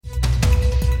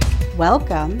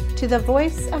Welcome to the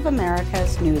Voice of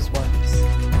America's Newsworms.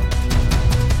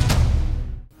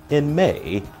 In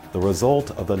May, the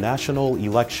result of the national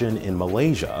election in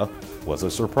Malaysia was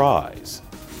a surprise.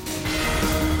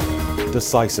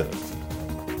 Decisive.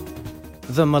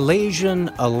 The Malaysian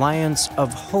Alliance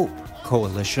of Hope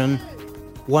coalition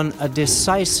won a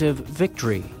decisive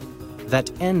victory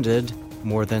that ended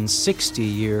more than 60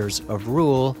 years of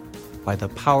rule by the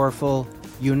powerful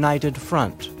United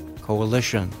Front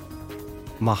coalition.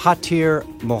 Mahathir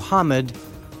Mohamad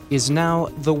is now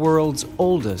the world's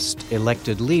oldest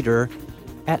elected leader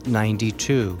at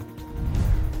 92.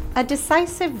 A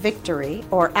decisive victory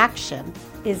or action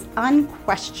is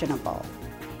unquestionable.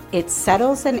 It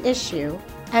settles an issue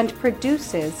and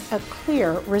produces a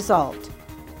clear result.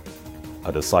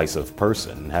 A decisive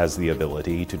person has the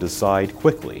ability to decide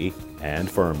quickly and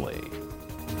firmly.